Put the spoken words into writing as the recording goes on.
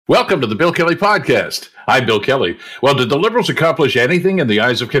Welcome to the Bill Kelly Podcast. I'm Bill Kelly. Well, did the Liberals accomplish anything in the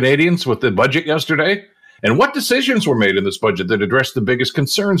eyes of Canadians with the budget yesterday? And what decisions were made in this budget that addressed the biggest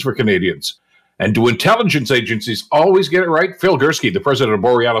concerns for Canadians? And do intelligence agencies always get it right? Phil Gurski, the president of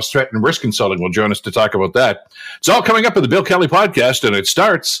Borealis Threat and Risk Consulting, will join us to talk about that. It's all coming up in the Bill Kelly Podcast, and it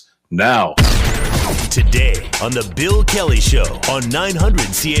starts now. Today on the Bill Kelly Show on 900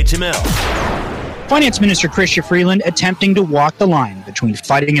 CHML. Finance Minister Chrystia Freeland attempting to walk the line between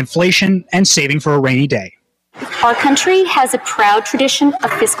fighting inflation and saving for a rainy day. Our country has a proud tradition of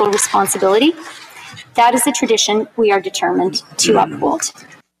fiscal responsibility. That is a tradition we are determined to uphold.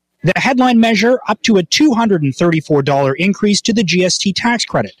 The headline measure up to a $234 increase to the GST tax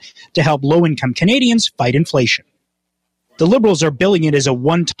credit to help low-income Canadians fight inflation. The Liberals are billing it as a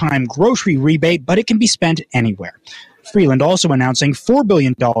one-time grocery rebate, but it can be spent anywhere. Freeland also announcing $4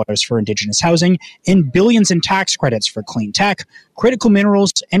 billion for Indigenous housing and billions in tax credits for clean tech, critical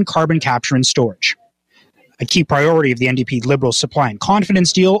minerals, and carbon capture and storage. A key priority of the NDP Liberals Supply and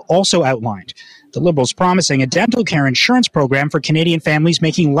Confidence deal also outlined. The Liberals promising a dental care insurance program for Canadian families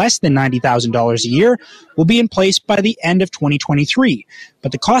making less than $90,000 a year will be in place by the end of 2023.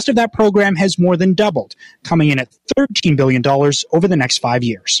 But the cost of that program has more than doubled, coming in at $13 billion over the next 5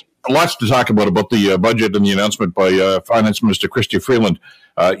 years. Lots to talk about the budget and the announcement by Finance Minister Chrystia Freeland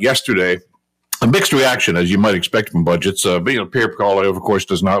yesterday. A mixed reaction, as you might expect from budgets. Pierre Poilievre, of course,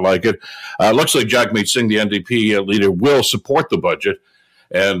 does not like it. Looks like Jagmeet Singh, the NDP leader, will support the budget,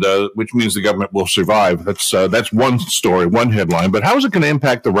 and which means the government will survive. That's one story, one headline. But how is it going to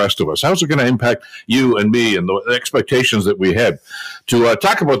impact the rest of us? How is it going to impact you and me and the expectations that we had? To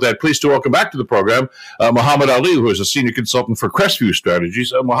talk about that, pleased to welcome back to the program Mohammed Ali, who is a senior consultant for Crestview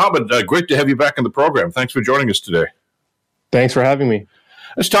Strategies. Mohammed, great to have you back in the program. Thanks for joining us today. Thanks for having me.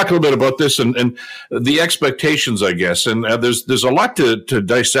 Let's talk a little bit about this and the expectations, I guess. And there's a lot to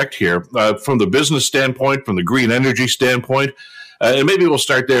dissect here from the business standpoint, from the green energy standpoint. And maybe we'll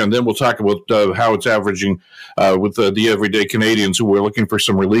start there, and then we'll talk about how it's averaging with the everyday Canadians who are looking for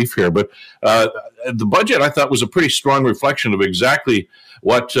some relief here. But the budget, I thought, was a pretty strong reflection of exactly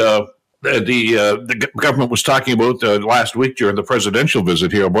what the government was talking about last week during the presidential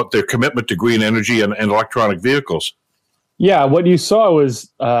visit here, about their commitment to green energy and electronic vehicles. Yeah, what you saw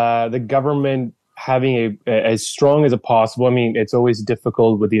was the government having as strong as possible. I mean, it's always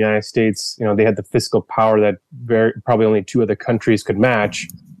difficult with the United States. You know, they had the fiscal power that probably only two other countries could match.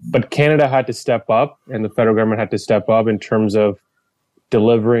 But Canada had to step up, and the federal government had to step up in terms of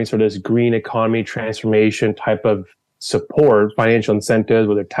delivering sort of this green economy transformation type of support, financial incentives,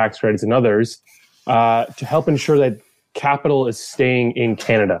 whether tax credits and others, to help ensure that capital is staying in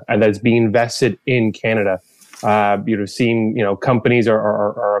Canada and that it's being invested in Canada. Seeing, companies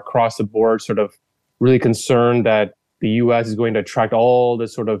are across the board sort of really concerned that the U.S. is going to attract all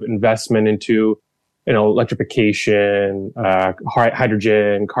this sort of investment into, electrification,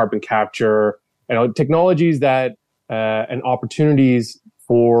 hydrogen, carbon capture, technologies that and opportunities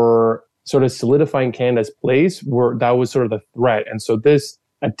for sort of solidifying Canada's place that was sort of the threat. And so this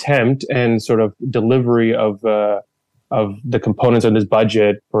attempt and sort of delivery of the components of this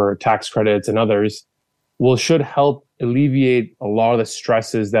budget for tax credits and others should help alleviate a lot of the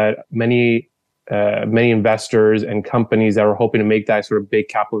stresses that many investors and companies that are hoping to make that sort of big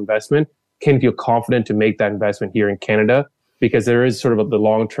capital investment can feel confident to make that investment here in Canada, because there is sort of the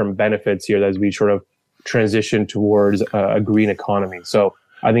long-term benefits here as we sort of transition towards a green economy. So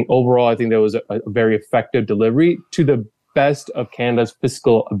I think overall, there was a very effective delivery to the best of Canada's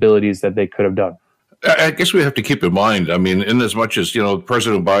fiscal abilities that they could have done. I guess we have to keep in mind, I mean, in as much as,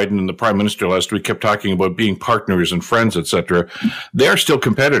 President Biden and the Prime Minister last week kept talking about being partners and friends, et cetera, they're still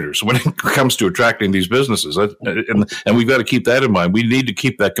competitors when it comes to attracting these businesses. And we've got to keep that in mind. We need to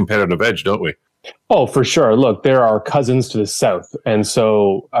keep that competitive edge, don't we? Oh, for sure. Look, there are cousins to the south. And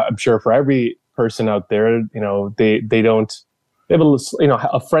so I'm sure for every person out there, they have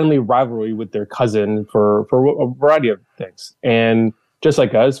a friendly rivalry with their cousin for a variety of things. And just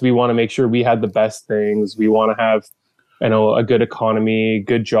like us, we want to make sure we had the best things. We want to have, a good economy,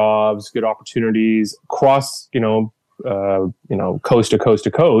 good jobs, good opportunities across, coast to coast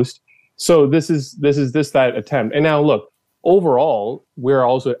to coast. So this is that attempt. And now look, overall, we're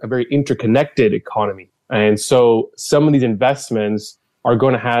also a very interconnected economy. And so some of these investments are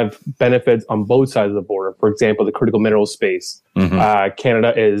going to have benefits on both sides of the border. For example, the critical minerals space. Mm-hmm.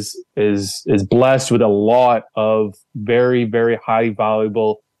 Canada is blessed with a lot of very, very highly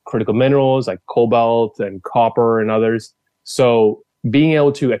valuable critical minerals like cobalt and copper and others. So being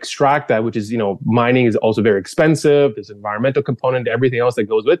able to extract that, which is, mining is also very expensive. There's an environmental component to everything else that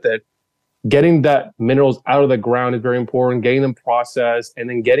goes with it. getting that minerals out of the ground is very important, getting them processed, and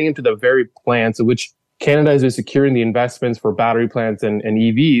then getting into the very plants, of which Canada has been securing the investments for battery plants and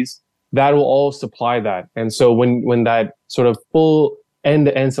EVs, that will all supply that. And so when that sort of full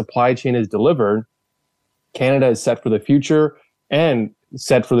end-to-end supply chain is delivered, Canada is set for the future and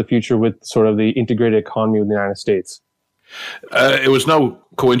set for the future with sort of the integrated economy of the United States. It was no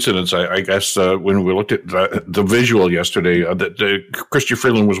coincidence, I guess, when we looked at the visual yesterday, that Chrystia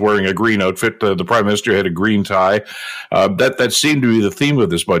Freeland was wearing a green outfit. The Prime Minister had a green tie. That seemed to be the theme of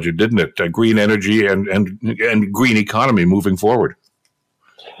this budget, didn't it? Green energy and green economy moving forward.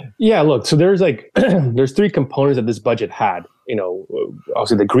 Yeah, look, so there's there's three components that this budget had.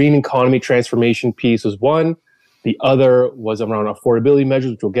 Obviously the green economy transformation piece was one. The other was around affordability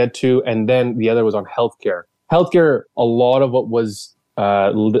measures, which we'll get to. And then the other was on healthcare. Healthcare, a lot of what was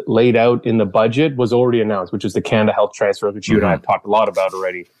laid out in the budget was already announced, which is the Canada Health Transfer, which you and I have talked a lot about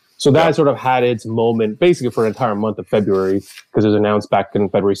already. So that sort of had its moment basically for an entire month of February, because it was announced back in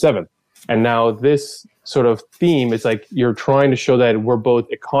February 7th. And now this sort of theme is like you're trying to show that we're both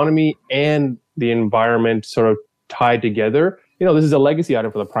economy and the environment sort of tied together. This is a legacy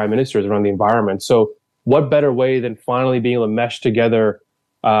item for the Prime Minister is around the environment. So what better way than finally being able to mesh together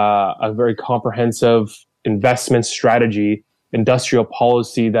a very comprehensive investment strategy, industrial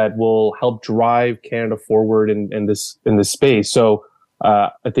policy that will help drive Canada forward in this space. So I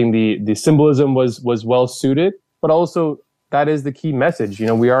think the symbolism was well suited, but also that is the key message.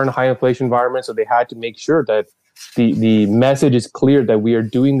 We are in a high inflation environment, so they had to make sure that the message is clear that we are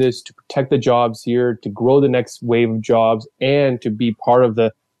doing this to protect the jobs here, to grow the next wave of jobs, and to be part of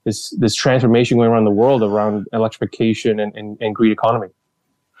this transformation going around the world around electrification and green economy.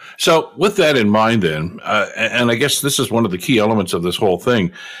 So with that in mind then, and I guess this is one of the key elements of this whole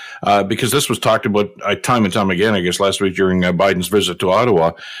thing, because this was talked about time and time again, I guess last week during Biden's visit to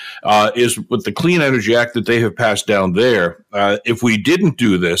Ottawa, is with the Clean Energy Act that they have passed down there. If we didn't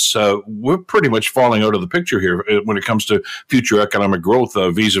do this, we're pretty much falling out of the picture here when it comes to future economic growth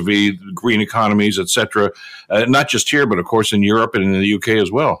vis-a-vis green economies, et cetera, not just here, but of course in Europe and in the UK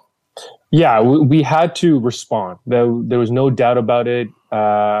as well. Yeah, we had to respond. There was no doubt about it.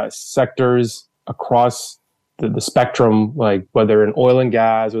 Sectors across the spectrum, like whether in oil and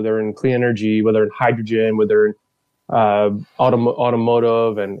gas, whether in clean energy, whether in hydrogen, whether in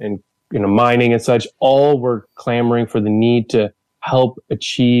automotive and mining and such, all were clamoring for the need to help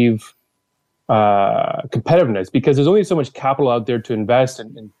achieve competitiveness, because there's only so much capital out there to invest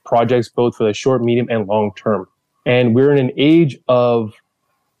in projects, both for the short, medium, and long term. And we're in an age of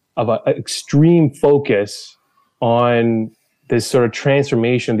an extreme focus on this sort of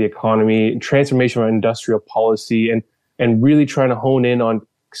transformation of the economy, transformation of industrial policy, and really trying to hone in on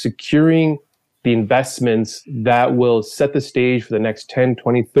securing the investments that will set the stage for the next 10,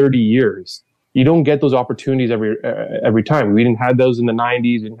 20, 30 years. You don't get those opportunities every time. We didn't have those in the 90s.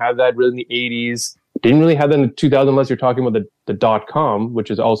 We didn't have that really in the 80s. Didn't really have that in 2000 unless you're talking about the .com, which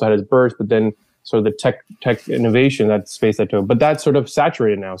has also had its birth, but then sort of the tech innovation, that space that took. But that's sort of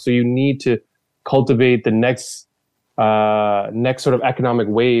saturated now. So you need to cultivate the next sort of economic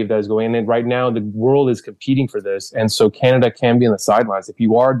wave that is going in. And right now, the world is competing for this. And so Canada can be on the sidelines. If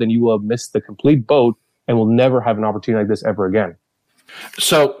you are, then you will have missed the complete boat and will never have an opportunity like this ever again.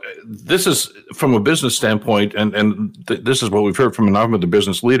 So this is from a business standpoint, and this is what we've heard from a number of the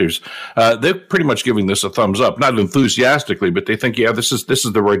business leaders. They're pretty much giving this a thumbs up, not enthusiastically, but they think, yeah, this is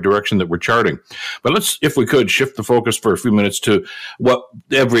the right direction that we're charting. But let's, if we could, shift the focus for a few minutes to what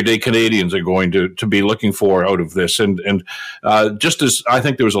everyday Canadians are going to be looking for out of this. And just as I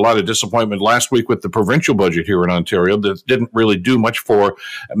think there was a lot of disappointment last week with the provincial budget here in Ontario that didn't really do much for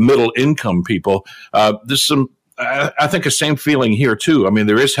middle income people, there's some. I think the same feeling here, too. I mean,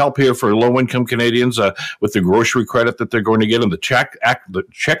 there is help here for low-income Canadians with the grocery credit that they're going to get and the check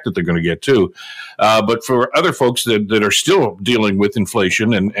that they're going to get, too. But for other folks that are still dealing with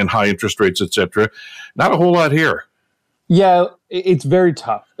inflation and high interest rates, et cetera, not a whole lot here. Yeah, it's very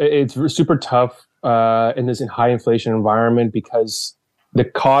tough. It's super tough in this high inflation environment because the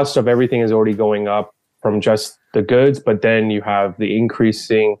cost of everything is already going up from just the goods, but then you have the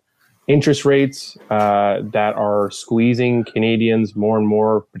increasing interest rates that are squeezing Canadians more and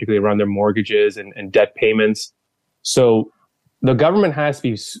more, particularly around their mortgages and debt payments. So the government has to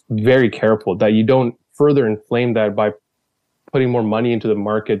be very careful that you don't further inflame that by putting more money into the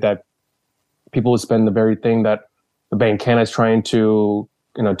market, that people will spend the very thing that the Bank of Canada is trying to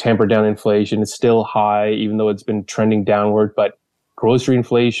tamper down inflation. It's still high, even though it's been trending downward, but grocery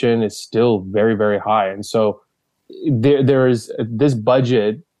inflation is still very, very high. And so there's this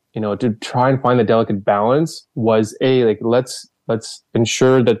budget, to try and find the delicate balance was let's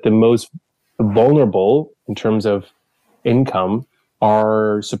ensure that the most vulnerable in terms of income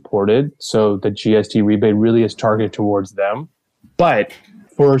are supported. So the GST rebate really is targeted towards them. But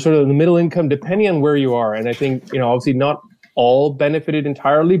for sort of the middle income, depending on where you are, and I think, obviously not all benefited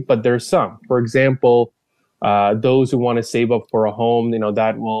entirely, but there's some. For example, those who want to save up for a home,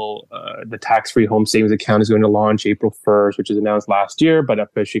 that will, the tax-free home savings account is going to launch April 1st, which is announced last year, but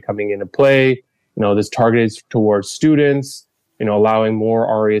officially coming into play. This targeted towards students, allowing more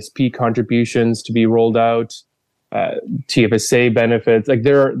RESP contributions to be rolled out, TFSA benefits. Like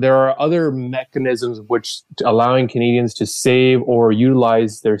there are other mechanisms which allowing Canadians to save or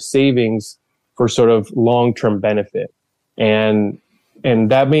utilize their savings for sort of long-term benefit. And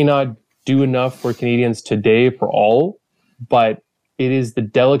that may not do enough for Canadians today for all, but it is the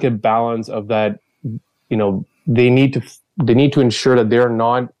delicate balance of that, they need to ensure that they're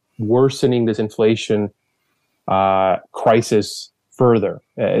not worsening this inflation crisis further.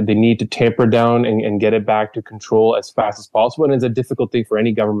 They need to tamper down and get it back to control as fast as possible. And it's a difficult thing for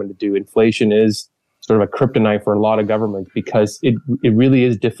any government to do. Inflation is sort of a kryptonite for a lot of governments because it really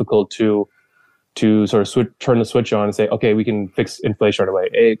is difficult to sort of turn the switch on and say, okay, we can fix inflation right away.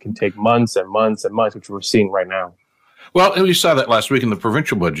 It can take months and months and months, which we're seeing right now. Well, we saw that last week in the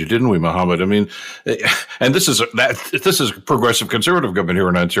provincial budget, didn't we, Mohammed? I mean, and this is a progressive conservative government here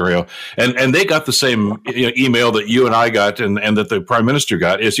in Ontario, and they got the same email that you and I got, and that the Prime Minister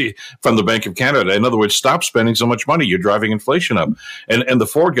got from the Bank of Canada. In other words, stop spending so much money; you're driving inflation up. And the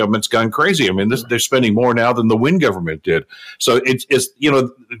Ford government's gone crazy. I mean, they're spending more now than the Wynne government did. So it's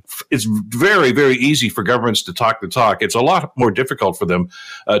very, very easy for governments to talk the talk. It's a lot more difficult for them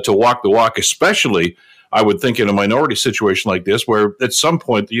to walk the walk, especially, I would think, in a minority situation like this, where at some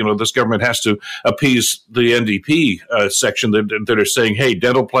point, this government has to appease the NDP section that are saying, hey,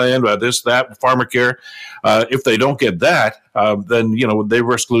 dental plan, this, that, pharmacare. If they don't get that, then, they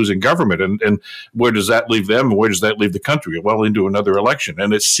risk losing government. And where does that leave them? And where does that leave the country? Well, into another election.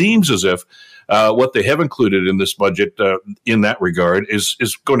 And it seems as if what they have included in this budget in that regard is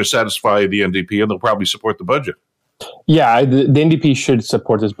going to satisfy the NDP, and they'll probably support the budget. Yeah, the NDP should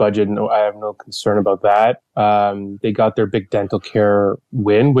support this budget. No, I have no concern about that. They got their big dental care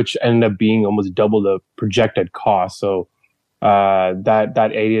win, which ended up being almost double the projected cost. So that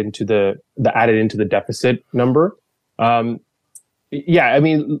added into the deficit number. Yeah, I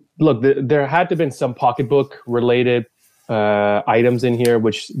mean, look, there had to have been some pocketbook related items in here,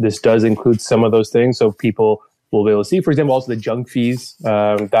 which this does include some of those things. So people will be able to see, for example, also the junk fees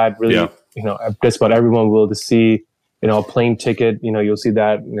that really, just about everyone will be able to see. A plane ticket, you'll see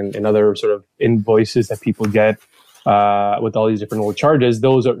that in other sort of invoices that people get with all these different old charges.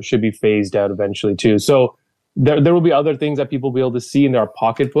 Those should be phased out eventually too. So there will be other things that people will be able to see in their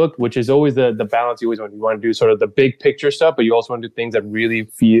pocketbook, which is always the balance you always want. You want to do sort of the big picture stuff, but you also want to do things that really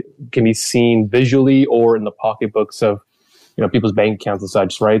can be seen visually or in the pocketbooks of people's bank accounts and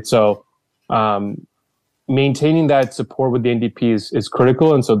such, right? So maintaining that support with the NDP is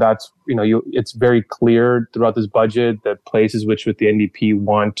critical. And so that's, it's very clear throughout this budget that places which with the NDP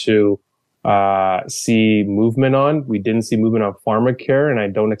want to see movement on. We didn't see movement on pharmacare, and I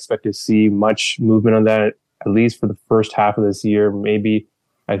don't expect to see much movement on that, at least for the first half of this year. Maybe,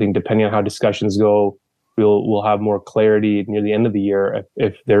 I think, depending on how discussions go, we'll have more clarity near the end of the year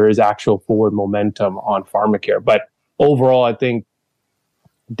if there is actual forward momentum on pharmacare. But overall, I think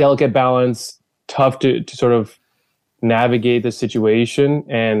delicate balance, tough to sort of navigate the situation,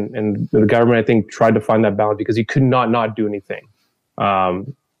 and the government, I think, tried to find that balance because you could not do anything.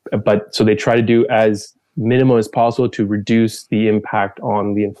 But so they try to do as minimum as possible to reduce the impact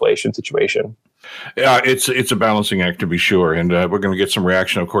on the inflation situation. Yeah, it's a balancing act, to be sure, and we're going to get some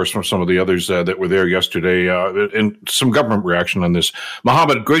reaction, of course, from some of the others that were there yesterday, and some government reaction on this.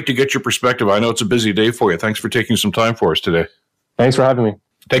 Mohammed, great to get your perspective. I know it's a busy day for you. Thanks for taking some time for us today. Thanks for having me.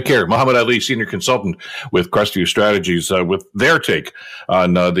 Take care. Mohammed Ali, senior consultant with Crestview Strategies, with their take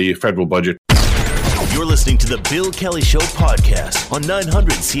on the federal budget. You're listening to the Bill Kelly Show podcast on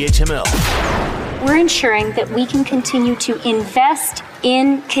 900 CHML. We're ensuring that we can continue to invest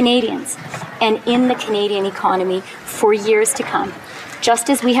in Canadians and in the Canadian economy for years to come, just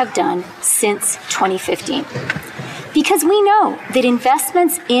as we have done since 2015. Because we know that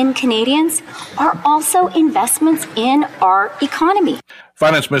investments in Canadians are also investments in our economy.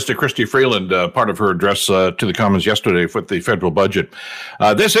 Finance Minister Chrystia Freeland, part of her address to the Commons yesterday with the federal budget.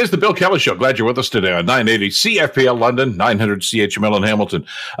 This is the Bill Kelly Show. Glad you're with us today on 980 CFPL London, 900 CHML in Hamilton,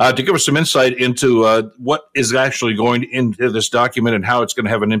 to give us some insight into what is actually going into this document and how it's going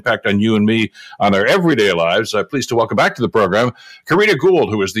to have an impact on you and me on our everyday lives. Pleased to welcome back to the program Karina Gold,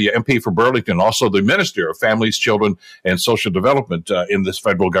 who is the MP for Burlington, also the Minister of Families, Children, and Social Development in this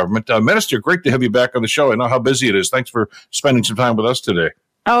federal government. Minister, great to have you back on the show. I know how busy it is. Thanks for spending some time with us today.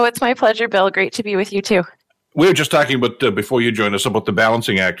 Oh, it's my pleasure, Bill. Great to be with you, too. We were just talking about, before you joined us, about the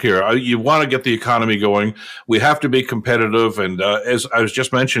balancing act here. You want to get the economy going. We have to be competitive. And as I was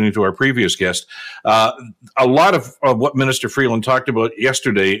just mentioning to our previous guest, a lot of what Minister Freeland talked about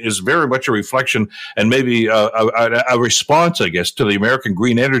yesterday is very much a reflection and maybe a response, I guess, to the American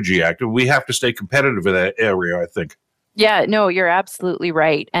Green Energy Act. We have to stay competitive in that area, I think. Yeah, no, you're absolutely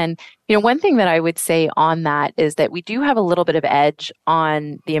right. And, one thing that I would say on that is that we do have a little bit of edge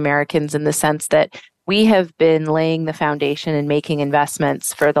on the Americans in the sense that we have been laying the foundation and making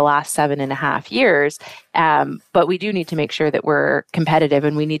investments for the last 7.5 years. But we do need to make sure that we're competitive,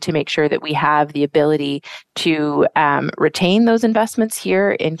 and we need to make sure that we have the ability to retain those investments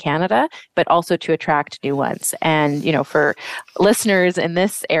here in Canada, but also to attract new ones. And, for listeners in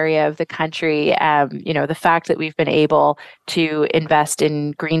this area of the country, the fact that we've been able to invest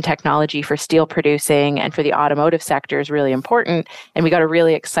in green technology for steel producing and for the automotive sector is really important. And we got a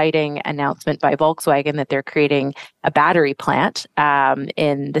really exciting announcement by Volkswagen that they're creating a battery plant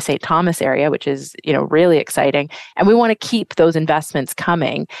in the St. Thomas area, which is, really exciting. And we want to keep those investments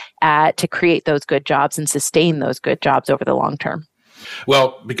coming to create those good jobs and sustain those good jobs over the long term.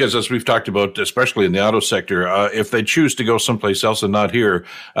 Well, because as we've talked about, especially in the auto sector, if they choose to go someplace else and not here,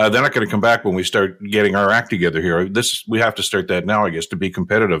 they're not going to come back when we start getting our act together here. We have to start that now, I guess, to be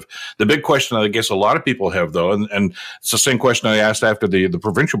competitive. The big question I guess a lot of people have, though, and it's the same question I asked after the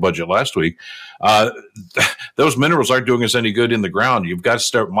provincial budget last week, those minerals aren't doing us any good in the ground. You've got to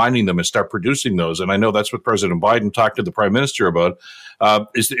start mining them and start producing those. And I know that's what President Biden talked to the Prime Minister about.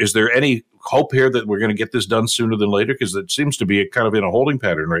 Is there any hope here that we're going to get this done sooner than later? Because it seems to be kind of in a holding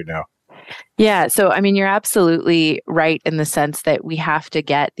pattern right now. Yeah. So, you're absolutely right in the sense that we have to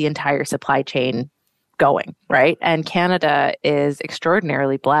get the entire supply chain going, right? And Canada is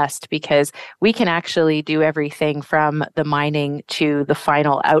extraordinarily blessed because we can actually do everything from the mining to the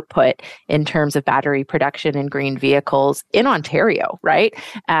final output in terms of battery production and green vehicles in Ontario, right?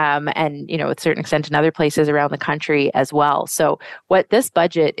 And, to a certain extent in other places around the country as well. So what this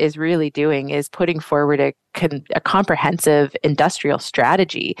budget is really doing is putting forward a comprehensive industrial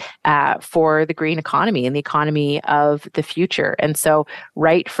strategy for the green economy and the economy of the future. And so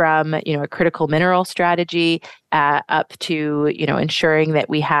right from, a critical mineral strategy up to, ensuring that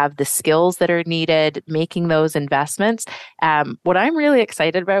we have the skills that are needed, making those investments. What I'm really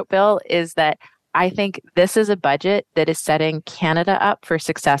excited about, Bill, is that I think this is a budget that is setting Canada up for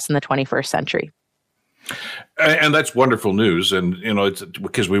success in the 21st century. And that's wonderful news. And, it's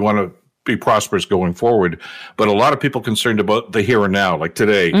because we want to be prosperous going forward, but a lot of people concerned about the here and now, like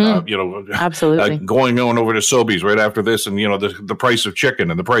today. Absolutely, going on over to Sobeys right after this, and the price of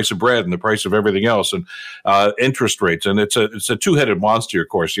chicken and the price of bread and the price of everything else, and interest rates, and it's a two-headed monster, of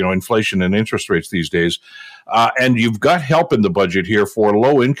course. Inflation and interest rates these days, and you've got help in the budget here for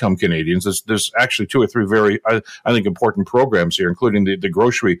low-income Canadians. There's actually 2 or 3 very, I think, important programs here, including the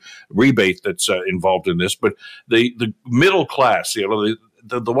grocery rebate that's involved in this, but the middle class,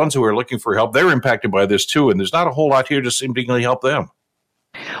 the ones who are looking for help, they're impacted by this too. And there's not a whole lot here to seemingly help them.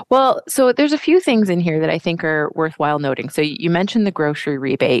 Well, so there's a few things in here that I think are worthwhile noting. So you mentioned the grocery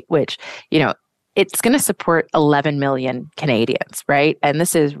rebate, which, it's going to support 11 million Canadians, right? And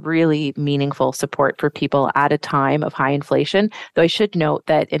this is really meaningful support for people at a time of high inflation. Though I should note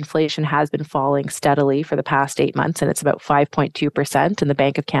that inflation has been falling steadily for the past 8 months, and it's about 5.2%. And the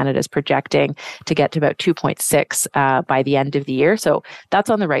Bank of Canada is projecting to get to about 2.6 by the end of the year. So that's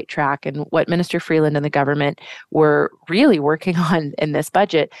on the right track. And what Minister Freeland and the government were really working on in this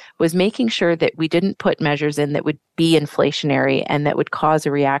budget was making sure that we didn't put measures in that would be inflationary and that would cause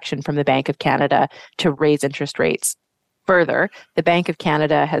a reaction from the Bank of Canada to raise interest rates further. The Bank of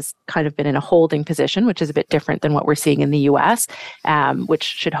Canada has kind of been in a holding position, which is a bit different than what we're seeing in the US, which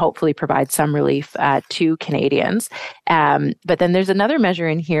should hopefully provide some relief to Canadians. But then there's another measure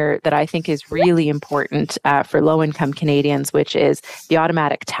in here that I think is really important for low-income Canadians, which is the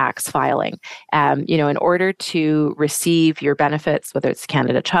automatic tax filing. In order to receive your benefits, whether it's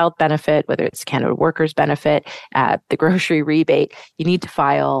Canada Child Benefit, whether it's Canada Workers Benefit, the grocery rebate, you need to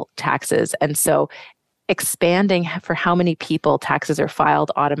file taxes. And so expanding for how many people taxes are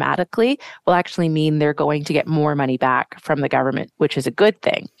filed automatically will actually mean they're going to get more money back from the government, which is a good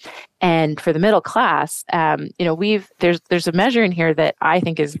thing. And for the middle class, there's a measure in here that I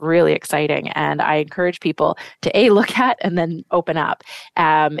think is really exciting, and I encourage people to look at and then open up.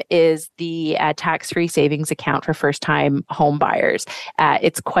 Is the tax-free savings account for first-time home buyers?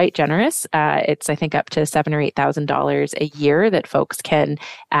 It's quite generous. It's I think up to $7,000 or $8,000 a year that folks can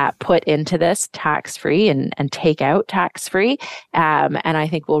put into this tax-free and take out tax-free, and I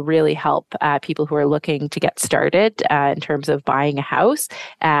think will really help people who are looking to get started in terms of buying a house.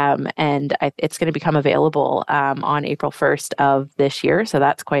 And it's going to become available on April 1st of this year. So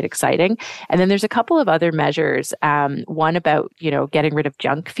that's quite exciting. And then there's a couple of other measures. One about, getting rid of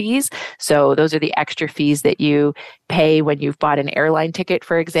junk fees. So those are the extra fees that you pay when you've bought an airline ticket,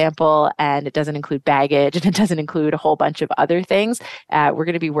 for example, and it doesn't include baggage and it doesn't include a whole bunch of other things. We're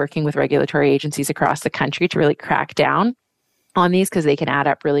going to be working with regulatory agencies across the country to really crack down on these because they can add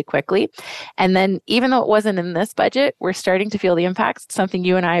up really quickly. And then even though it wasn't in this budget, we're starting to feel the impacts. It's something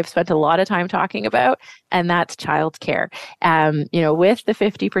you and I have spent a lot of time talking about, and that's childcare. With the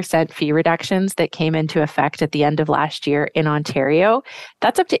 50% fee reductions that came into effect at the end of last year in Ontario,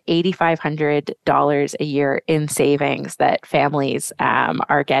 that's up to $8,500 a year in savings that families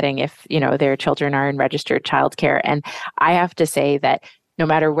are getting if, their children are in registered childcare. And I have to say that no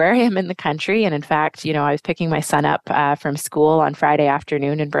matter where I am in the country. And in fact, I was picking my son up from school on Friday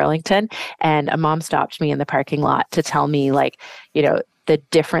afternoon in Burlington, and a mom stopped me in the parking lot to tell me the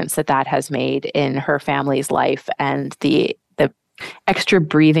difference that has made in her family's life and the extra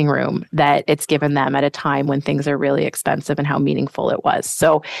breathing room that it's given them at a time when things are really expensive and how meaningful it was.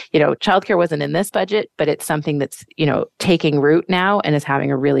 So, childcare wasn't in this budget, but it's something that's, taking root now and is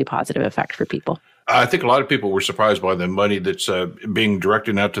having a really positive effect for people. I think a lot of people were surprised by the money that's being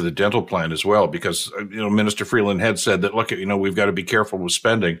directed out to the dental plan as well, because, Minister Freeland had said that, look, we've got to be careful with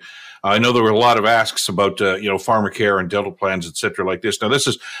spending. I know there were a lot of asks about, pharmacare and dental plans, et cetera, like this. Now, this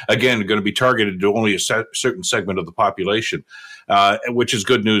is, again, going to be targeted to only a certain segment of the population, which is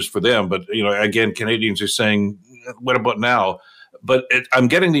good news for them. But, again, Canadians are saying, what about now? But I'm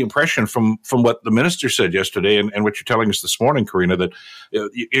getting the impression from what the minister said yesterday and what you're telling us this morning, Karina, that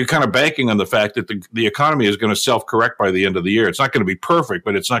you're kind of banking on the fact that the economy is going to self-correct by the end of the year. It's not going to be perfect,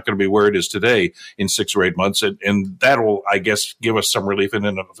 but it's not going to be where it is today in 6 or 8 months. And that will, I guess, give us some relief in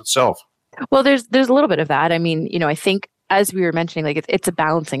and of itself. Well, there's a little bit of that. I mean, I think as we were mentioning, it's a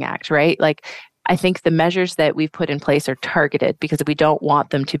balancing act, right? I think the measures that we've put in place are targeted because we don't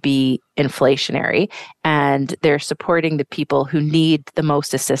want them to be inflationary, and they're supporting the people who need the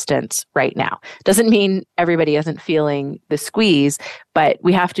most assistance right now. Doesn't mean everybody isn't feeling the squeeze, but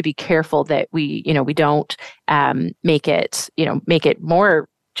we have to be careful that we don't make it more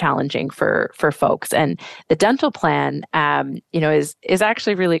challenging for folks. And the dental plan, is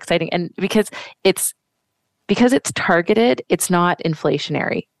actually really exciting, and because it's targeted, it's not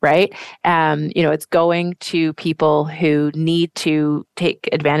inflationary, right? It's going to people who need to take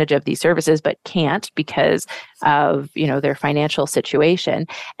advantage of these services but can't because of, their financial situation.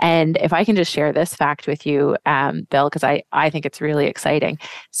 And if I can just share this fact with you, Bill, because I think it's really exciting.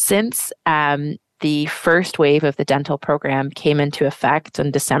 Since the first wave of the dental program came into effect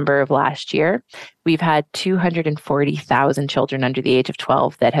in December of last year, we've had 240,000 children under the age of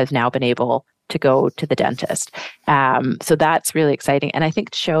 12 that have now been able to go to the dentist. So that's really exciting. And I think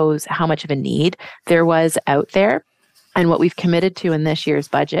it shows how much of a need there was out there. And what we've committed to in this year's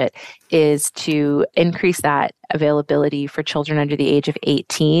budget is to increase that availability for children under the age of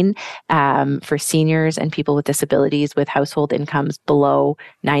 18, for seniors and people with disabilities with household incomes below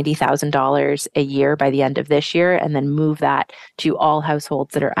 $90,000 a year by the end of this year, and then move that to all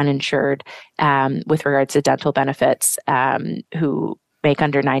households that are uninsured with regards to dental benefits who make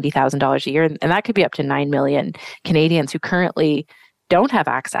under $90,000 a year. And that could be up to 9 million Canadians who currently don't have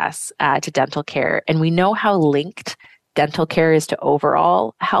access to dental care. And we know how linked dental care is to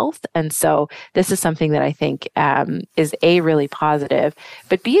overall health. And so this is something that I think is really positive,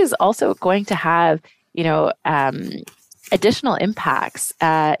 but B is also going to have, additional impacts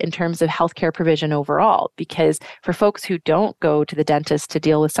in terms of healthcare provision overall, because for folks who don't go to the dentist to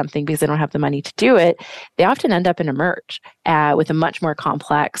deal with something because they don't have the money to do it, they often end up in a merge with a much more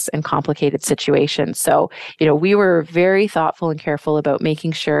complex and complicated situation. So, we were very thoughtful and careful about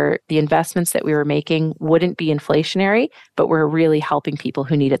making sure the investments that we were making wouldn't be inflationary, but were really helping people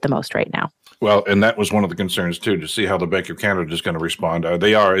who need it the most right now. Well, and that was one of the concerns, too, to see how the Bank of Canada is going to respond.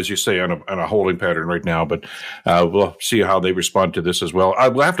 They are, as you say, on a holding pattern right now, but we'll see how they respond to this as well.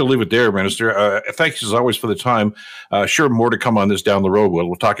 We'll have to leave it there, Minister. Thanks, as always, for the time. Sure, more to come on this down the road.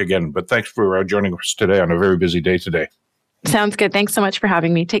 We'll talk again, but thanks for joining us today on a very busy day today. Sounds good. Thanks so much for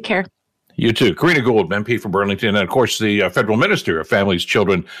having me. Take care. You too. Karina Gold, MP for Burlington, and, of course, the Federal Minister of Families,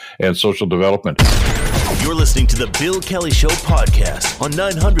 Children, and Social Development. You're listening to the Bill Kelly Show podcast on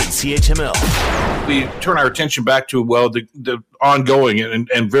 900 CHML. We turn our attention back to, the ongoing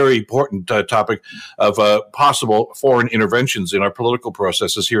and very important topic of possible foreign interventions in our political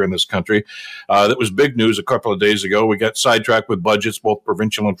processes here in this country. That was big news a couple of days ago. We got sidetracked with budgets, both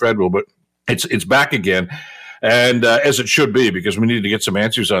provincial and federal, but it's back again. And as it should be, because we need to get some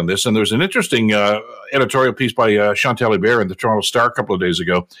answers on this. And there was an interesting editorial piece by Chantal Hébert in the Toronto Star a couple of days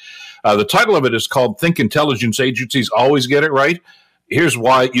ago. The title of it is called "Think Intelligence Agencies Always Get It Right? Here's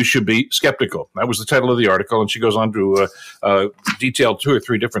Why You Should Be Skeptical." That was the title of the article. And she goes on to detail 2 or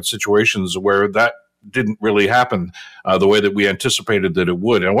 3 different situations where that didn't really happen the way that we anticipated that it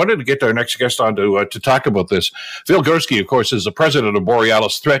would. And I wanted to get our next guest on to talk about this. Phil Gurski, of course, is the president of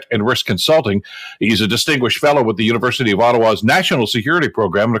Borealis Threat and Risk Consulting. He's a distinguished fellow with the University of Ottawa's National Security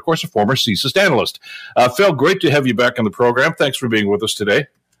Program and, of course, a former CSIS analyst. Phil, great to have you back on the program. Thanks for being with us today.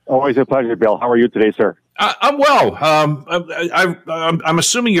 Always a pleasure, Bill. How are you today, sir? I'm well. I'm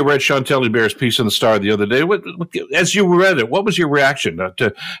assuming you read Chantal Hébert's piece in the Star the other day. As you read it, what was your reaction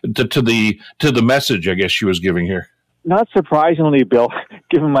to the message, I guess, she was giving here? Not surprisingly, Bill,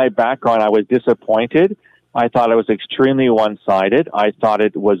 given my background, I was disappointed. I thought it was extremely one-sided. I thought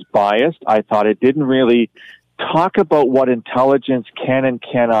it was biased. I thought it didn't really talk about what intelligence can and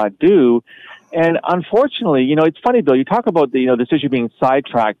cannot do. And unfortunately, it's funny, Bill, you talk about this issue being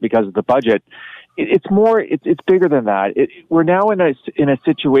sidetracked because of the budget. It's bigger than that. We're now in a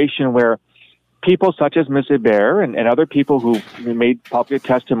situation where people such as Ms. Hébert and other people who made public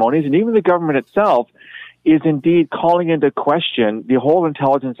testimonies, and even the government itself, is indeed calling into question the whole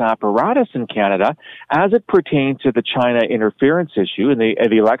intelligence apparatus in Canada as it pertains to the China interference issue and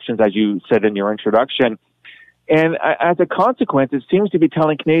the elections, as you said in your introduction. And as a consequence, it seems to be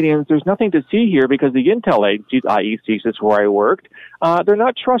telling Canadians there's nothing to see here because the intel agencies, i.e. CSIS, where I worked, they're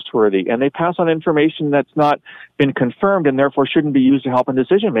not trustworthy, and they pass on information that's not been confirmed and therefore shouldn't be used to help in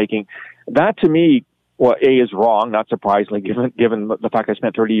decision-making. That, to me, is wrong, not surprisingly, given the fact I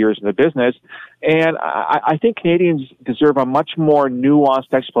spent 30 years in the business. And I think Canadians deserve a much more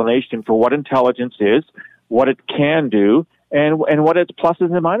nuanced explanation for what intelligence is, what it can do, and what its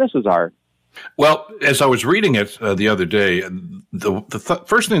pluses and minuses are. Well, as I was reading it the other day, the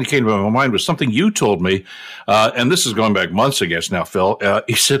first thing that came to my mind was something you told me, and this is going back months, I guess now, Phil.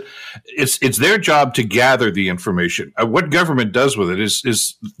 You said it's their job to gather the information. What government does with it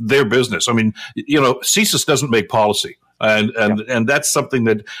is their business. I mean, CSIS doesn't make policy. And that's something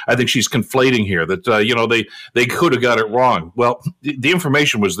that I think she's conflating here, that, they could have got it wrong. Well, the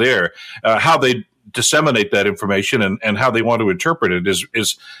information was there. How they disseminate that information and how they want to interpret it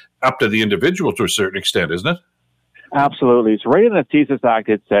is up to the individual to a certain extent, isn't it? Absolutely. So right in the CSIS Act,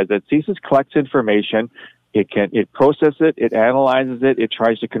 it says that CSIS collects information, it processes it, it analyzes it, it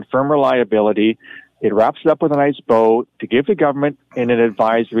tries to confirm reliability, it wraps it up with a nice bow to give the government in an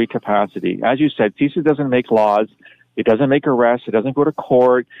advisory capacity. As you said, CSIS doesn't make laws, it doesn't make arrests, it doesn't go to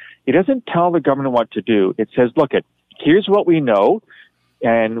court, it doesn't tell the government what to do. It says, look, here's what we know,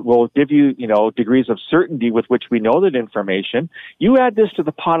 and we'll give you, degrees of certainty with which we know that information. You add this to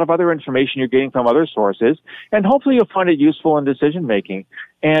the pot of other information you're getting from other sources, and hopefully you'll find it useful in decision-making.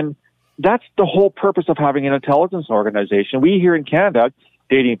 And that's the whole purpose of having an intelligence organization. We here in Canada,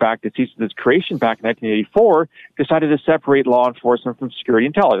 dating back to CSIS's creation back in 1984, decided to separate law enforcement from security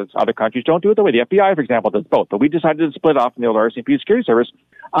intelligence. Other countries don't do it the way. The FBI, for example, does both. But we decided to split off from the old RCMP Security Service.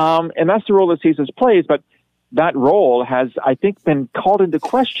 And that's the role that CSIS plays. But that role has, I think, been called into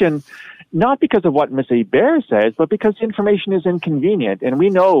question, not because of what Ms. Hébert says, but because the information is inconvenient. And we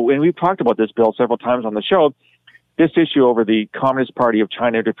know, and we've talked about this, Bill, several times on the show, this issue over the Communist Party of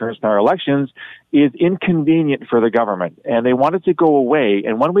China interference in our elections is inconvenient for the government. And they want it to go away.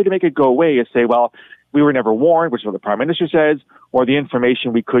 And one way to make it go away is say, well, we were never warned, which is what the Prime Minister says, or the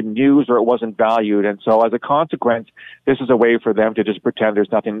information we couldn't use, or it wasn't valued. And so as a consequence, this is a way for them to just pretend there's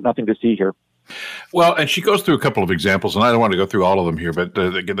nothing to see here. Well, and she goes through a couple of examples, and I don't want to go through all of them here, but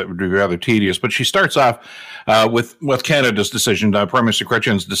that would be rather tedious. But she starts off with Canada's decision, Prime Minister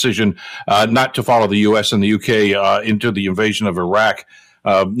Chrétien's decision not to follow the U.S. and the UK into the invasion of Iraq.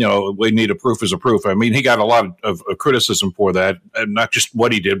 We need a proof is a proof. I mean, he got a lot of criticism for that, and not just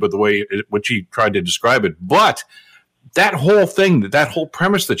what he did, but the way which he tried to describe it. But that whole thing, that whole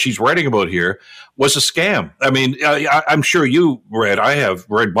premise that she's writing about here was a scam. I mean, I'm sure I have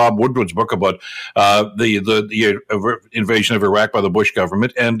read Bob Woodward's book about the invasion of Iraq by the Bush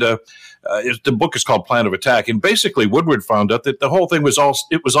government, and the book is called Plan of Attack. And basically, Woodward found out that the whole thing was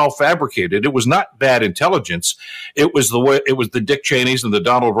all fabricated. It was not bad intelligence. It was the Dick Cheneys and the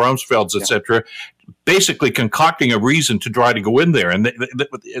Donald Rumsfelds, etc., basically concocting a reason to try to go in there, and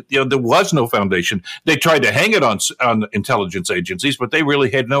there was no foundation. They tried to hang it on intelligence agencies, but they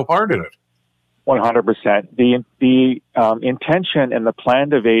really had no part in it. 100%. The intention and the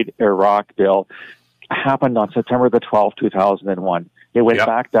plan to invade Iraq, Bill, happened on September the 12th, 2001. It went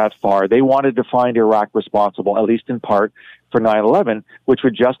back that far. They wanted to find Iraq responsible, at least in part, for 9/11, which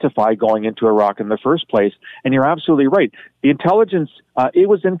would justify going into Iraq in the first place. And you're absolutely right. The intelligence, it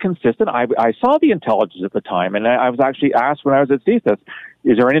was inconsistent. I saw the intelligence at the time, and I was actually asked when I was at CSIS,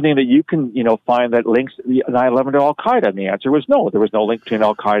 is there anything that you can, find that links 9/11 to Al-Qaeda? And the answer was no. There was no link between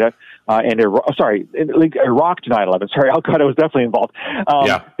Al-Qaeda and Iraq to 9/11. Sorry, Al-Qaeda was definitely involved.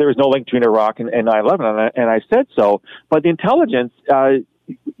 There was no link between Iraq and 9/11, and I said so. But the intelligence,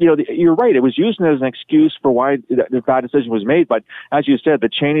 you're right. It was used as an excuse for why the bad decision was made. But as you said, the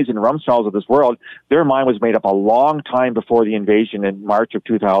Cheneys and Rumsfelds of this world, their mind was made up a long time before the invasion in March of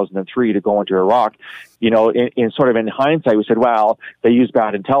 2003 to go into Iraq. In hindsight, we said, well, they used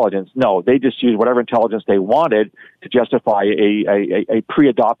bad intelligence. No, they just used whatever intelligence they wanted to justify a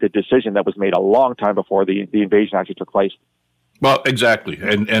pre-adopted decision that was made a long time before the invasion actually took place. Well, exactly.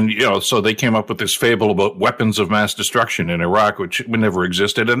 And so they came up with this fable about weapons of mass destruction in Iraq, which never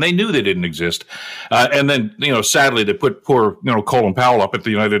existed, and they knew they didn't exist. And then, sadly, they put poor, Colin Powell up at the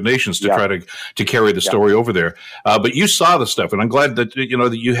United Nations to try to carry the story over there. But you saw the stuff, and I'm glad that,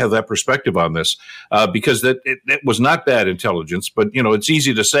 that you have that perspective on this, because it was not bad intelligence, but, it's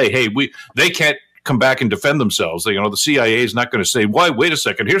easy to say, hey, they can't come back and defend themselves. The CIA is not going to say, "Why? Wait a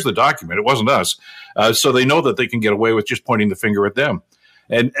second. Here's the document. It wasn't us." So they know that they can get away with just pointing the finger at them.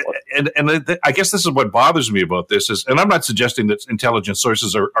 And I guess this is what bothers me about this is, and I'm not suggesting that intelligence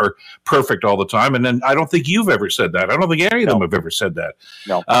sources are perfect all the time. And then I don't think you've ever said that. I don't think any of them have ever said that.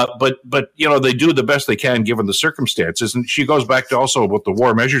 No. But they do the best they can given the circumstances. And she goes back to also about the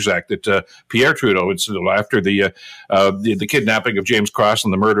War Measures Act that Pierre Trudeau, after the kidnapping of James Cross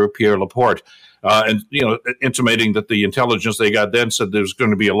and the murder of Pierre Laporte. And intimating that the intelligence they got then said there was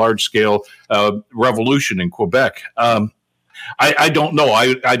going to be a large-scale revolution in Quebec. I don't know.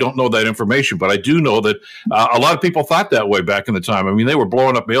 I don't know that information, but I do know that a lot of people thought that way back in the time. I mean, they were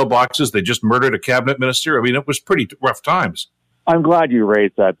blowing up mailboxes. They just murdered a cabinet minister. I mean, it was pretty rough times. I'm glad you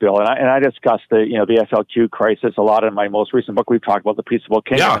raised that, Bill. And I discussed the FLQ crisis a lot in my most recent book. We've talked about the Peaceable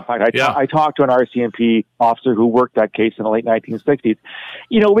Kingdom. Yeah, in fact, I talked to an RCMP officer who worked that case in the late 1960s.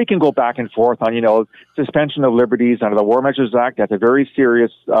 We can go back and forth on, suspension of liberties under the War Measures Act. That's a very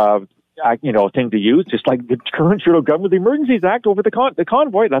serious thing to use, just like the current Trudeau government, the Emergencies Act over the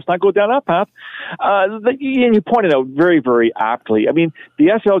convoy. Let's not go down that path. And you pointed out very, very aptly. I mean, the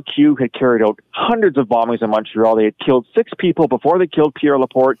FLQ had carried out hundreds of bombings in Montreal. They had killed 6 people before they killed Pierre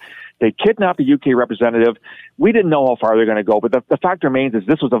Laporte. They kidnapped a UK representative. We didn't know how far they're going to go, but the fact remains is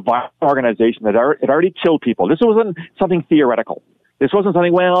this was a violent organization that had already killed people. This wasn't something theoretical. This wasn't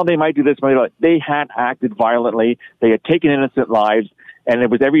something, well, they might do this. They had acted violently. They had taken innocent lives. And there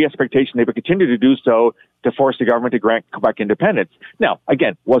was every expectation they would continue to do so to force the government to grant Quebec independence. Now,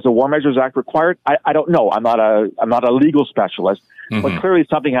 again, was the War Measures Act required? I don't know. I'm not a legal specialist, but clearly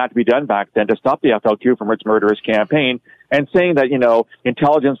something had to be done back then to stop the FLQ from its murderous campaign. And saying that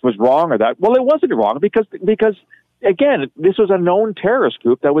intelligence was wrong or that, well, it wasn't wrong because again, this was a known terrorist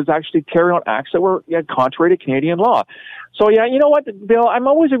group that was actually carrying out acts that were contrary to Canadian law. So yeah, you know what, Bill? I'm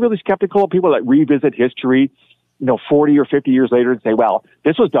always really skeptical of people that revisit history 40 or 50 years later and say, well,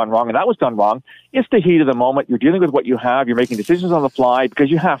 this was done wrong and that was done wrong. It's the heat of the moment. You're dealing with what you have. You're making decisions on the fly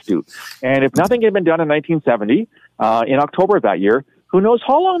because you have to. And if nothing had been done in 1970, in October of that year, who knows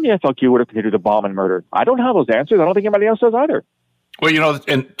how long the FLQ would have continued to bomb and murder. I don't have those answers. I don't think anybody else does either. Well,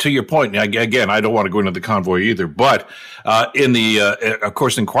 and to your point, again, I don't want to go into the convoy either, but in the, of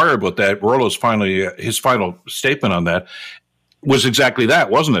course, inquiry about that, Rollo's his final statement on that was exactly that,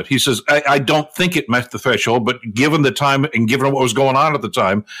 wasn't it? He says, I don't think it met the threshold, but given the time and given what was going on at the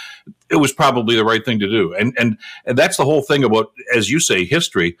time, it was probably the right thing to do. And that's the whole thing about, as you say,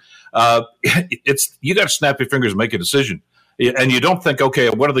 history. You got to snap your fingers and make a decision. And you don't think,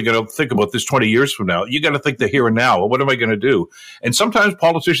 okay, what are they going to think about this 20 years from now? You got to think the here and now. What am I going to do? And sometimes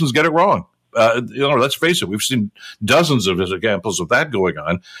politicians get it wrong. Let's face it, we've seen dozens of examples of that going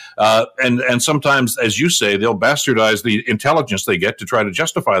on. And sometimes, as you say, they'll bastardize the intelligence they get to try to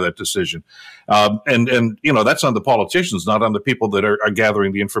justify that decision. And that's on the politicians, not on the people that are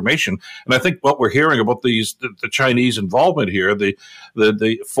gathering the information. And I think what we're hearing about the Chinese involvement here,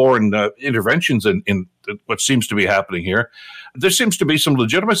 the foreign interventions in what seems to be happening here, there seems to be some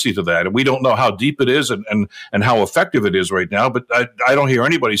legitimacy to that. And we don't know how deep it is and how effective it is right now. But I don't hear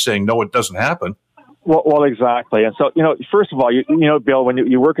anybody saying, no, it doesn't happen. Well, exactly. And so, first of all, Bill, when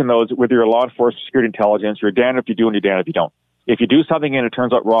you work in those, whether you're law enforcement, security intelligence, you're damned if you do and you're damned if you don't. If you do something and it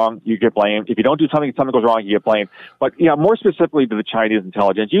turns out wrong, you get blamed. If you don't do something goes wrong, you get blamed. But more specifically to the Chinese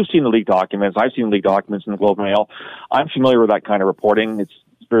intelligence, you've seen the leaked documents. I've seen the leaked documents in the Globe and Mail. I'm familiar with that kind of reporting. It's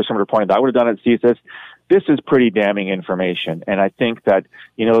very similar to reporting that I would have done at CSIS. This is pretty damning information. And I think that,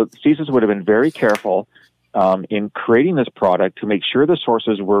 CSIS would have been very careful in creating this product to make sure the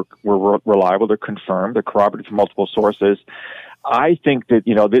sources were reliable, they're confirmed, they're corroborated from multiple sources. I think that,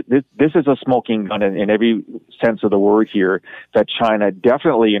 this is a smoking gun in every sense of the word here, that China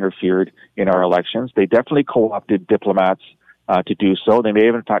definitely interfered in our elections. They definitely co-opted diplomats to do so. They may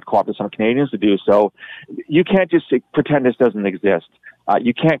have, in fact, co-opted some Canadians to do so. You can't just pretend this doesn't exist.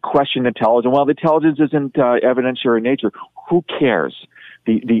 You can't question intelligence. Well, the intelligence isn't evidentiary in nature. Who cares?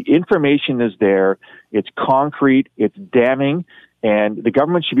 The information is there. It's concrete. It's damning. And the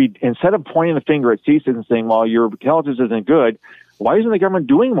government should be, instead of pointing the finger at CSIS and saying, well, your intelligence isn't good, why isn't the government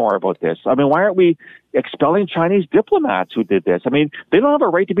doing more about this? I mean, why aren't we expelling Chinese diplomats who did this? I mean, they don't have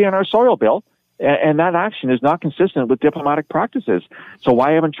a right to be on our soil, Bill. And that action is not consistent with diplomatic practices. So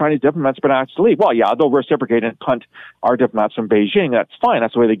why haven't Chinese diplomats been asked to leave? Well, yeah, they'll reciprocate and punt our diplomats from Beijing. That's fine.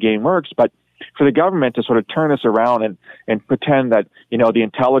 That's the way the game works. But for the government to sort of turn this around and pretend that, the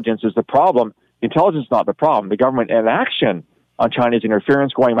intelligence is the problem, the intelligence is not the problem. The government in action on Chinese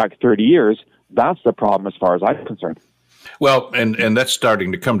interference going back 30 years, that's the problem as far as I'm concerned. Well, and that's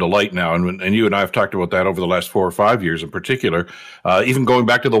starting to come to light now, and you and I have talked about that over the last 4 or 5 years in particular, even going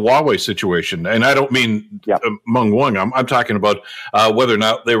back to the Huawei situation. And I don't mean Meng Wanzhou. I'm talking about whether or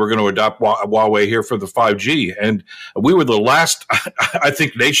not they were going to adopt Huawei here for the 5G. And we were the last, I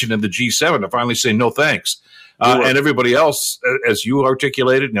think, nation in the G7 to finally say no thanks. And everybody else, as you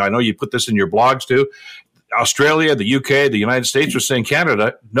articulated, now I know you put this in your blogs too, Australia, the UK, the United States were saying,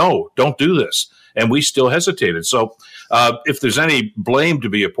 Canada, no, don't do this. And we still hesitated. So if there's any blame to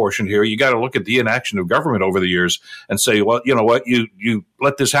be apportioned here, you got to look at the inaction of government over the years and say, well, you know what, you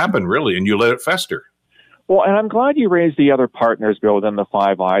let this happen, really, and you let it fester. Well, and I'm glad you raised the other partners, Bill, within the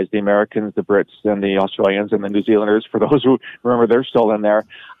Five Eyes, the Americans, the Brits, and the Australians, and the New Zealanders. For those who remember, they're still in there.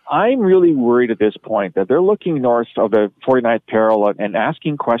 I'm really worried at this point that they're looking north of the 49th parallel and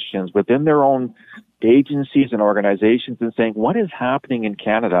asking questions within their own agencies and organizations and saying, what is happening in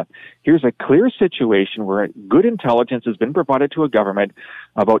Canada? Here's a clear situation where good intelligence has been provided to a government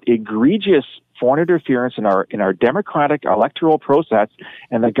about egregious foreign interference in our democratic electoral process,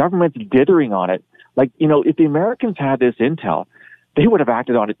 and the government's dithering on it. Like, if the Americans had this intel, they would have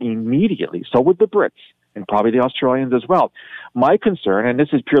acted on it immediately. So would the Brits and probably the Australians as well. My concern, and this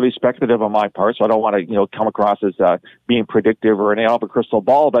is purely speculative on my part, so I don't want to, come across as being predictive or an out of a crystal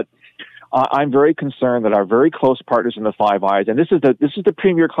ball, but I'm very concerned that our very close partners in the Five Eyes, and this is the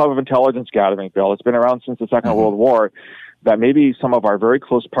premier club of intelligence gathering, Bill. It's been around since the Second World War. That maybe some of our very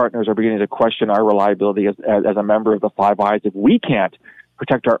close partners are beginning to question our reliability as a member of the Five Eyes if we can't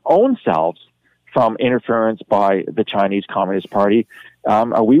protect our own selves from interference by the Chinese Communist Party.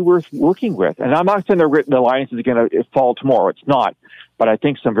 Are we worth working with? And I'm not saying the alliance is going to fall tomorrow. It's not. But I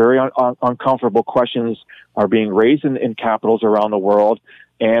think some very uncomfortable questions are being raised in capitals around the world.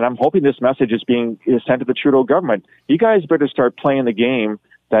 And I'm hoping this message is sent to the Trudeau government. You guys better start playing the game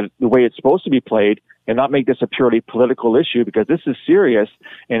that the way it's supposed to be played and not make this a purely political issue, because this is serious.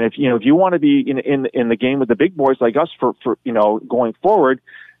 And if you want to be in the game with the big boys like us for going forward,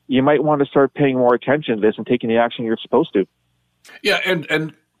 you might want to start paying more attention to this and taking the action you're supposed to. Yeah,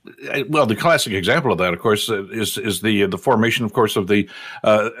 and well, the classic example of that, of course, is the formation, of course, of the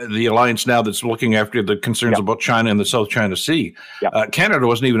alliance now that's looking after the concerns about China and the South China Sea. Canada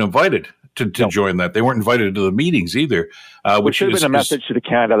wasn't even invited to join that. They weren't invited to the meetings either. Which should have been a message to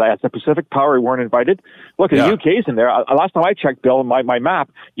Canada. As the Pacific power, we weren't invited. Look, the UK's in there. Last time I checked, Bill, my map,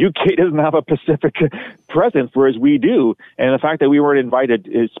 UK doesn't have a Pacific presence, whereas we do. And the fact that we weren't invited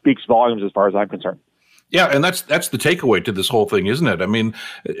speaks volumes as far as I'm concerned. Yeah, and that's the takeaway to this whole thing, isn't it? I mean,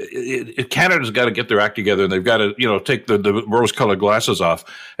 Canada's got to get their act together, and they've got to, take the rose-colored glasses off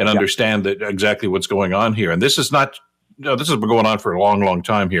and understand that exactly what's going on here. And this is not this has been going on for a long, long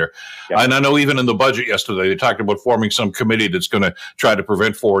time here. Yeah. And I know even in the budget yesterday, they talked about forming some committee that's going to try to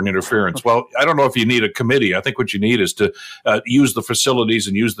prevent foreign interference. Well, I don't know if you need a committee. I think what you need is to use the facilities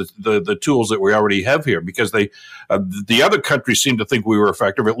and use the tools that we already have here, because the other countries seem to think we were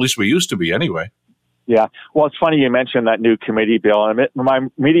effective. At least we used to be anyway. Yeah. Well, it's funny you mentioned that new committee, Bill. And my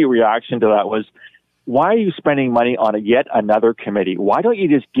immediate reaction to that was, why are you spending money on yet another committee? Why don't you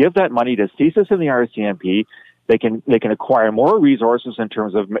just give that money to CSIS and the RCMP? They can acquire more resources in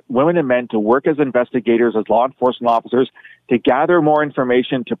terms of women and men to work as investigators, as law enforcement officers, to gather more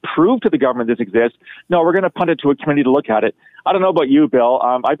information, to prove to the government this exists. No, we're going to punt it to a committee to look at it. I don't know about you, Bill.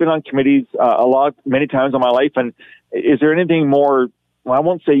 I've been on committees many times in my life, and is there anything more, well, I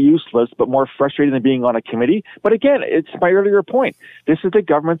won't say useless, but more frustrating than being on a committee? But again, it's my earlier point. This is the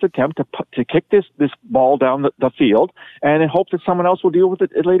government's attempt to kick this ball down the field and in hopes that someone else will deal with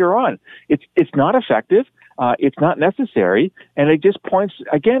it later on. It's not effective. It's not necessary. And it just points,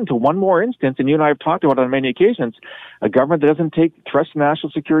 again, to one more instance, and you and I have talked about it on many occasions, a government that doesn't take threats to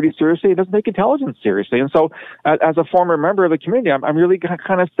national security seriously, it doesn't take intelligence seriously. And so as a former member of the community, I'm really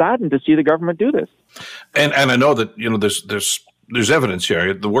kind of saddened to see the government do this. And I know that, there's evidence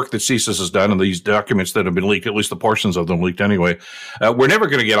here. The work that CSIS has done and these documents that have been leaked, at least the portions of them leaked anyway, we're never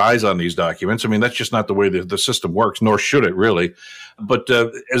going to get eyes on these documents. I mean, that's just not the way the system works, nor should it really. But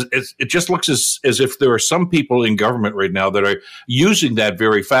it just looks as if there are some people in government right now that are using that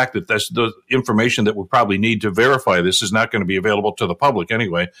very fact that that's the information that we probably need to verify this is not going to be available to the public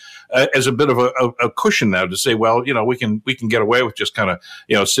anyway, as a bit of a cushion now to say, well, we can get away with just kind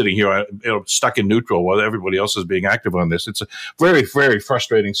of, sitting here, stuck in neutral while everybody else is being active on this. It's a very, very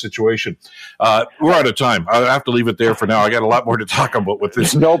frustrating situation. We're out of time. I have to leave it there for now. I got a lot more to talk about with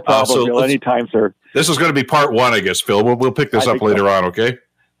this. No problem, Phil. Anytime, sir. This is going to be part one, I guess, Phil. We'll pick this up later on, okay?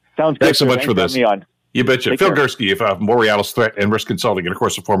 Sounds good. Thanks so much for this. Me on. You betcha. Take Phil care. Gurski of Borealis Threat and Risk Consulting, and of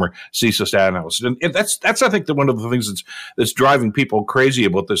course, a former CSIS analyst. And that's I think, one of the things that's driving people crazy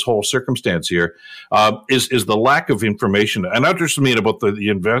about this whole circumstance here is the lack of information. And not just about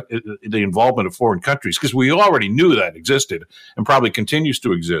the involvement of foreign countries, because we already knew that existed and probably continues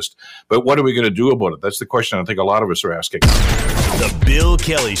to exist. But what are we going to do about it? That's the question I think a lot of us are asking. The Bill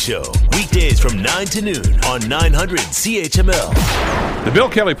Kelly Show, weekdays from 9 to noon on 900 CHML. The Bill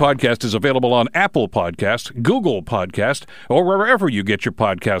Kelly Podcast is available on Apple Podcast, Google Podcast, or wherever you get your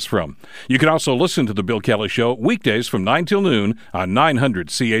podcasts from. You can also listen to The Bill Kelly Show weekdays from 9 till noon on 900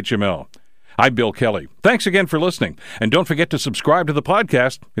 CHML. I'm Bill Kelly. Thanks again for listening. And don't forget to subscribe to the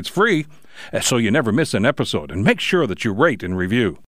podcast. It's free, so you never miss an episode. And make sure that you rate and review.